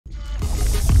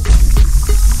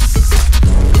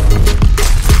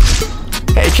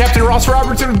Captain Ross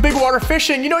Robertson with Bigwater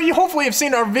Fishing. You know, you hopefully have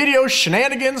seen our videos,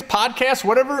 shenanigans, podcasts,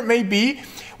 whatever it may be.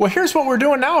 Well, here's what we're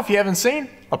doing now if you haven't seen.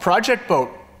 A project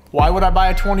boat. Why would I buy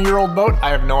a 20-year-old boat? I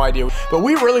have no idea. But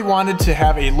we really wanted to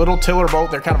have a little tiller boat.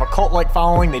 They're kind of a cult-like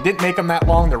following. They didn't make them that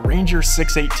long. The Ranger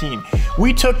 618.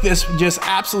 We took this just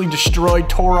absolutely destroyed,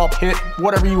 tore up, hit,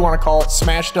 whatever you want to call it,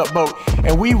 smashed up boat,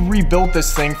 and we rebuilt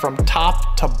this thing from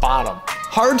top to bottom.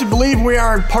 Hard to believe we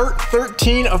are in part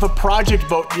 13 of a project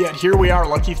boat, yet here we are,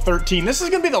 lucky 13. This is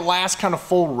gonna be the last kind of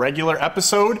full regular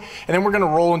episode, and then we're gonna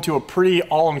roll into a pretty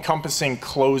all-encompassing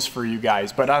close for you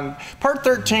guys. But on part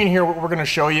 13 here, what we're gonna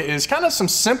show you is kind of some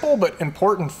simple but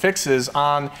important fixes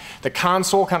on the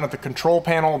console, kind of the control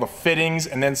panel, the fittings,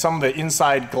 and then some of the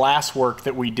inside glass work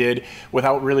that we did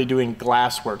without really doing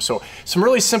glass work. So some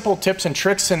really simple tips and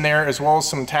tricks in there, as well as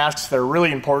some tasks that are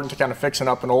really important to kind of fixing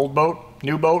up an old boat,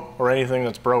 new boat, or anything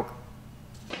that's broke.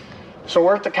 So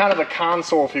we're at the kind of the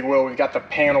console, if you will. We've got the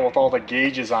panel with all the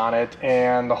gauges on it,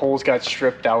 and the holes got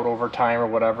stripped out over time or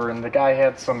whatever, and the guy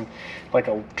had some like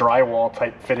a drywall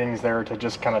type fittings there to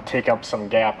just kind of take up some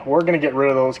gap. We're going to get rid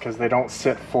of those because they don't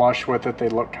sit flush with it. They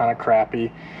look kind of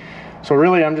crappy. So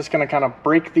really I'm just going to kind of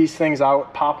break these things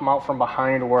out, pop them out from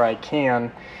behind where I can,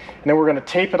 and then we're going to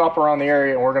tape it up around the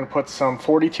area, and we're going to put some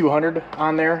 4200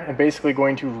 on there and basically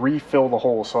going to refill the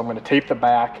holes. So I'm going to tape the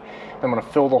back, and I'm going to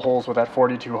fill the holes with that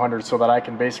 4200 so that I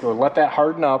can basically let that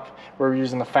harden up. We're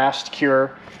using the fast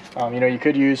cure. You know, you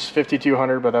could use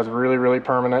 5200, but that's really, really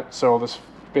permanent. So this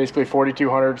basically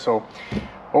 4200. So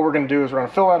what we're going to do is we're going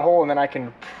to fill that hole, and then I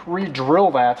can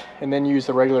pre-drill that and then use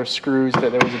the regular screws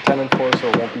that there was intended for, so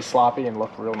it won't be sloppy and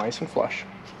look real nice and flush.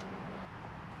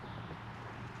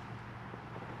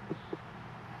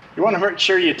 You want to make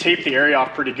sure you tape the area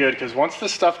off pretty good, because once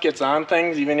this stuff gets on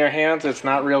things, even your hands, it's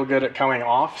not real good at coming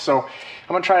off. So I'm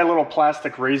going to try a little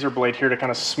plastic razor blade here to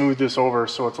kind of smooth this over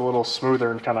so it's a little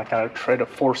smoother, and kind of try to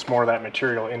force more of that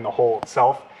material in the hole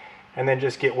itself, and then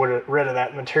just get rid of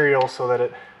that material so that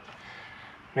it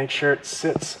makes sure it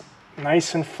sits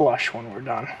nice and flush when we're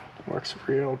done. Works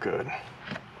real good.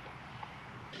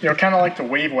 You know, kind of like the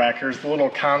wave whackers, the little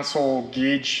console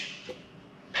gauge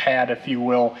pad, if you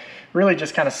will, really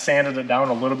just kind of sanded it down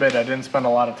a little bit. I didn't spend a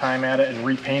lot of time at it, and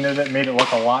repainted it, made it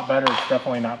look a lot better. It's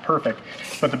definitely not perfect.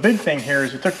 But the big thing here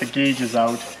is we took the gauges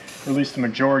out, or at least the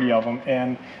majority of them,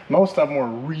 and most of them were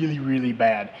really, really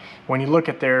bad. When you look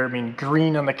at there, I mean,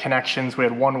 green on the connections, we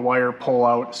had one wire pull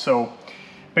out. So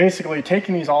basically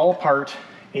taking these all apart,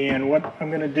 and what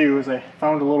I'm gonna do is I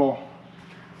found a little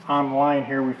online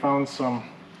here, we found some,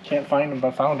 can't find them, but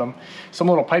I found them, some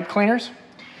little pipe cleaners.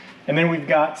 And then we've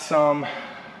got some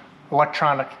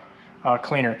electronic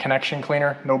cleaner, connection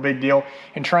cleaner, no big deal.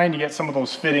 And trying to get some of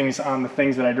those fittings on the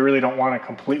things that I really don't want to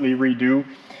completely redo,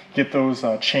 get those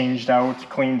changed out,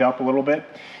 cleaned up a little bit.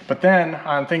 But then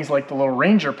on things like the little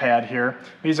Ranger pad here,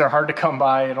 these are hard to come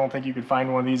by. I don't think you could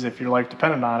find one of these if your life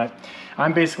depended on it.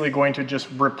 I'm basically going to just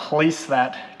replace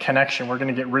that connection. We're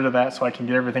going to get rid of that so I can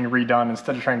get everything redone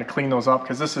instead of trying to clean those up,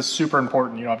 because this is super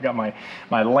important. You know, I've got my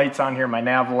lights on here, my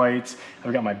nav lights,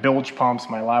 I've got my bilge pumps,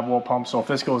 my live well pumps. So if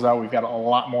this goes out, we've got a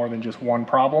lot more than just one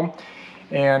problem.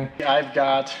 And I've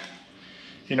got,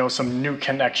 you know, some new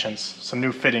connections, some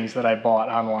new fittings that I bought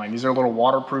online. These are a little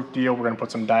waterproof deal. We're gonna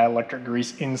put some dielectric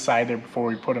grease inside there before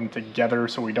we put them together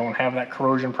so we don't have that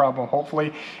corrosion problem,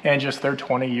 hopefully, and just they're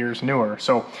 20 years newer.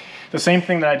 So the same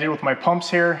thing that I did with my pumps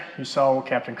here, you saw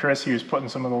Captain Chris, he was putting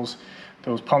some of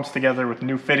those pumps together with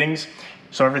new fittings.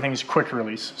 So everything's quick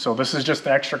release. So this is just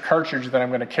the extra cartridge that I'm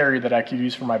going to carry that I could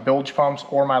use for my bilge pumps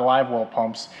or my live well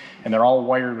pumps, and they're all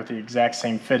wired with the exact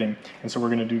same fitting. And so we're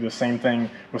going to do the same thing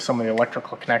with some of the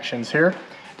electrical connections here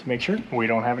to make sure we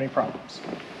don't have any problems.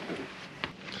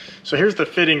 So here's the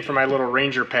fitting for my little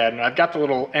Ranger pad, and I've got the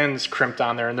little ends crimped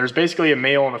on there, and there's basically a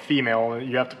male and a female, and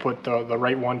you have to put the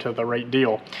right one to the right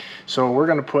deal. So we're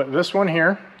going to put this one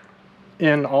here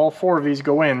in, all four of these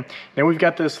go in. Then we've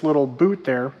got this little boot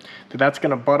there that's going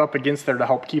to butt up against there to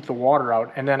help keep the water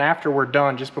out. And then after we're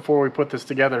done, just before we put this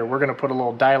together, we're going to put a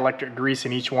little dielectric grease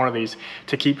in each one of these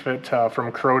to keep it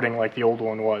from corroding like the old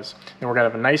one was. And we're going to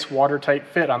have a nice watertight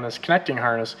fit on this connecting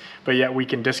harness, but yet we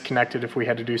can disconnect it if we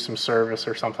had to do some service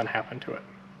or something happened to it.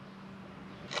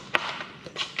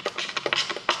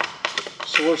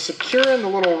 So we're securing the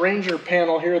little Ranger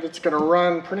panel here that's going to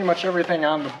run pretty much everything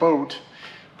on the boat.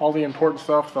 All the important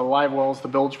stuff, the live wells, the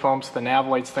bilge pumps, the nav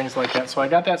lights, things like that. So I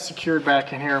got that secured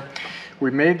back in here. We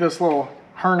made this little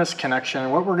harness connection,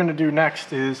 and what we're going to do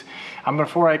next is,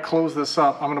 before I close this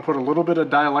up, I'm going to put a little bit of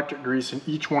dielectric grease in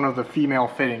each one of the female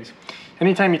fittings.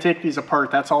 anytime you take these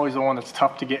apart, that's always the one that's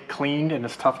tough to get cleaned and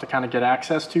it's tough to kind of get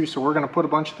access to. So we're going to put a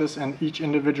bunch of this in each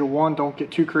individual one. Don't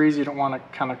get too crazy. You don't want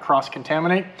to kind of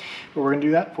cross-contaminate, but we're going to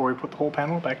do that before we put the whole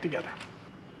panel back together.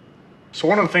 So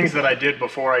one of the things that I did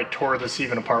before I tore this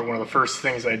even apart, one of the first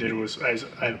things I did was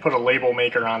I put a label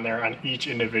maker on there on each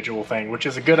individual thing, which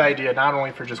is a good idea not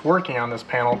only for just working on this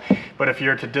panel, but if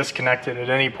you're to disconnect it at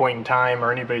any point in time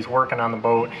or anybody's working on the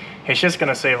boat, it's just going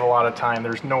to save a lot of time.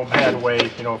 There's no bad way,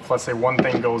 you know, if let's say one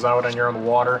thing goes out and you're in the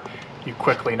water, you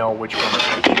quickly know which one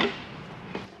is which.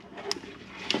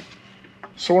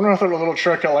 So one other little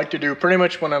trick I like to do pretty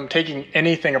much when I'm taking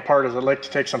anything apart is I like to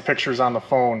take some pictures on the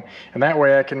phone. And that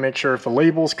way I can make sure if the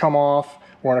labels come off,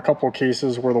 or in a couple of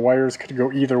cases where the wires could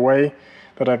go either way,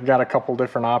 that I've got a couple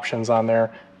different options on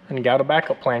there and got a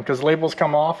backup plan, because labels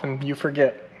come off and you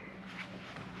forget.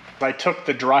 I took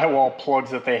the drywall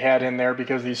plugs that they had in there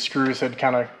because these screws had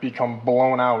kind of become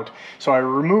blown out. So I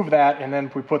removed that, and then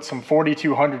we put some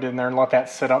 4200 in there and let that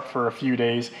sit up for a few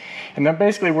days. And then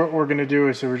basically what we're going to do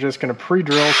is we're just going to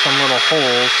pre-drill some little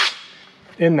holes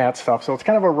in that stuff. So it's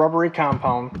kind of a rubbery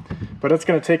compound, but it's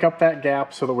going to take up that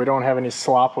gap so that we don't have any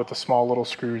slop with the small little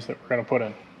screws that we're going to put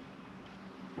in.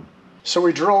 So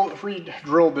we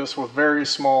re-drilled this with very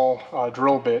small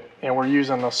drill bit, and we're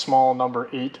using a small number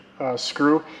 8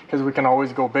 screw because we can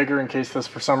always go bigger in case this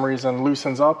for some reason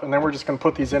loosens up. And then we're just going to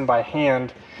put these in by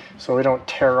hand so we don't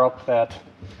tear up that.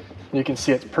 You can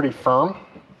see it's pretty firm.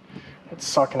 It's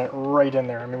sucking it right in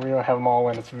there. I mean, we don't have them all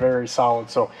in. It's very solid.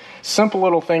 So simple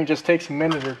little thing, just takes a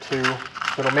minute or two.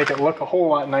 It'll make it look a whole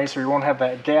lot nicer. You won't have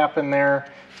that gap in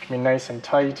there. It can be nice and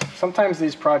tight. Sometimes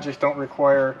these projects don't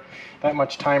require that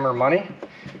much time or money,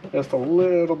 just a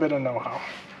little bit of know-how.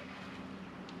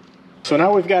 So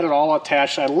now we've got it all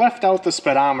attached. I left out the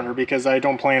speedometer because I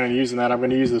don't plan on using that. I'm going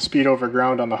to use the speed over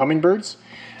ground on the Hummingbirds.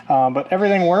 But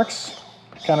everything works.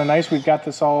 Kind of nice. We've got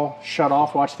this all shut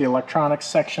off. Watch the electronics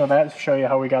section of that to show you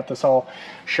how we got this all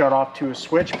shut off to a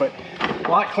switch. But a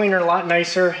lot cleaner, a lot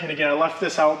nicer. And again, I left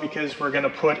this out because we're going to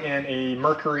put in a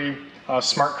Mercury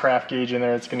SmartCraft gauge in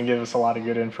there. It's going to give us a lot of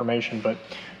good information. But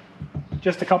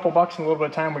just a couple bucks and a little bit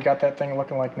of time, we got that thing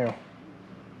looking like new.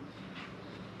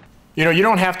 You know, you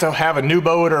don't have to have a new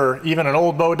boat or even an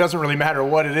old boat. It doesn't really matter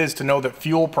what it is to know that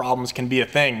fuel problems can be a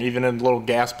thing, even in little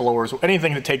gas blowers,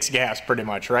 anything that takes gas pretty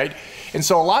much, right? And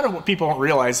so a lot of what people don't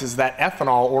realize is that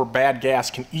ethanol or bad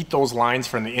gas can eat those lines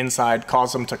from the inside,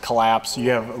 cause them to collapse.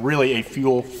 You have really a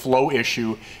fuel flow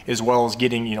issue as well as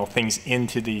getting, you know, things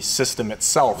into the system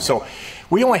itself. So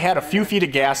we only had a few feet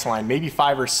of gas line, maybe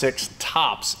 5 or 6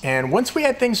 tops. And once we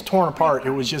had things torn apart,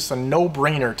 it was just a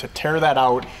no-brainer to tear that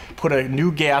out, put a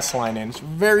new gas line in. It's a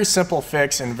very simple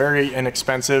fix and very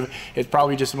inexpensive. It's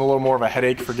probably just a little more of a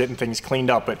headache for getting things cleaned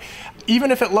up. But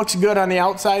even if it looks good on the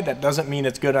outside, that doesn't mean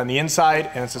it's good on the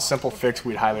inside, and it's a simple fix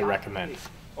we'd highly recommend.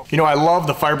 You know, I love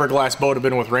the fiberglass boat. I've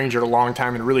been with Ranger a long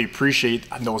time and really appreciate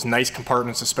those nice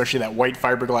compartments, especially that white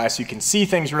fiberglass. You can see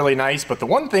things really nice, but the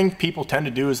one thing people tend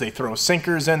to do is they throw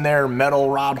sinkers in there,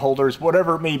 metal rod holders,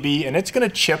 whatever it may be, and it's going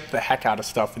to chip the heck out of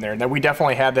stuff in there. And then we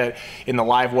definitely had that in the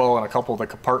live well and a couple of the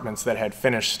compartments that had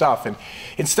finished stuff. And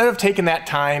instead of taking that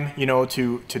time, you know,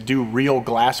 to do real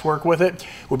glass work with it,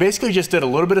 we basically just did a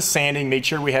little bit of sanding, made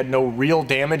sure we had no real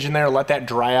damage in there, let that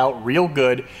dry out real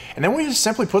good, and then we just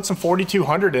simply put some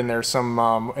 4200 in there, some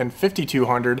and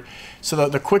 5200, so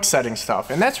the quick setting stuff.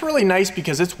 And that's really nice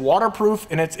because it's waterproof,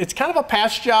 and it's kind of a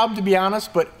patch job, to be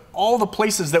honest, but all the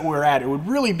places that we're at, it would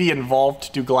really be involved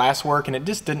to do glass work, and it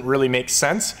just didn't really make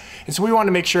sense. And so we wanted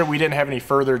to make sure we didn't have any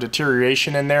further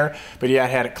deterioration in there, but yeah, I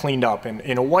had it cleaned up. And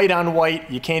in a white on white,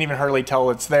 you can't even hardly tell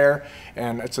it's there,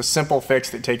 and it's a simple fix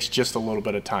that takes just a little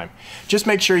bit of time. Just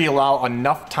make sure you allow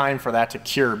enough time for that to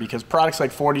cure, because products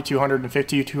like 4200 and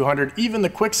 5200, even the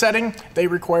quick setting, they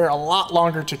require a lot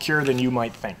longer to cure than you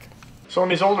might think. So on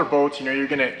these older boats, you know, you're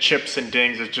gonna get chips and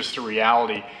dings. It's just a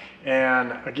reality.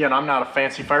 And again, I'm not a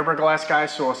fancy fiberglass guy,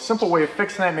 so a simple way of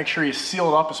fixing that, make sure you seal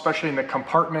it up, especially in the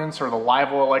compartments or the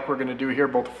live well like we're gonna do here.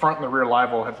 Both the front and the rear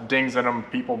live well have dings in them.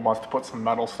 People must put some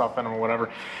metal stuff in them or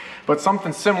whatever. But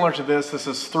something similar to this is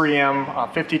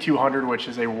 3M 5200, which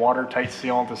is a watertight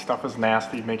sealant. This stuff is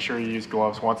nasty. Make sure you use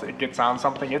gloves. Once it gets on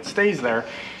something, it stays there.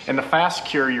 And the fast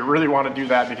cure, you really wanna do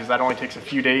that because that only takes a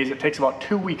few days. It takes about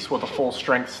 2 weeks with the full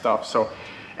strength stuff. So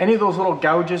any of those little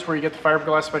gouges where you get the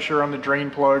fiberglass, especially around the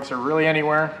drain plugs or really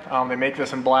anywhere, they make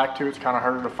this in black too. It's kind of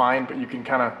harder to find, but you can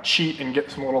kind of cheat and get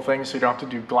some little things so you don't have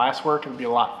to do glass work. It'll be a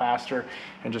lot faster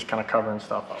and just kind of covering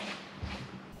stuff up.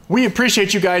 We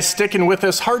appreciate you guys sticking with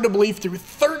us. Hard to believe, through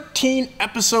 13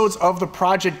 episodes of the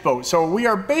Project Boat. So we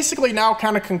are basically now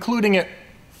kind of concluding it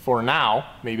for now.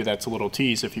 Maybe that's a little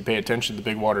tease if you pay attention to the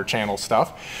Bigwater channel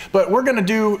stuff. But we're gonna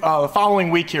do, the following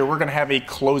week here, we're gonna have a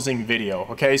closing video,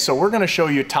 okay? So we're gonna show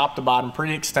you top to bottom,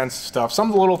 pretty extensive stuff, some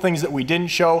of the little things that we didn't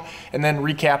show, and then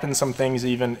recapping some things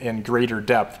even in greater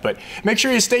depth. But make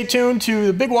sure you stay tuned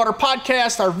to the Bigwater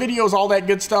podcast, our videos, all that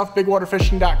good stuff,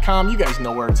 bigwaterfishing.com. You guys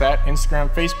know where it's at, Instagram,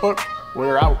 Facebook.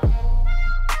 We're out.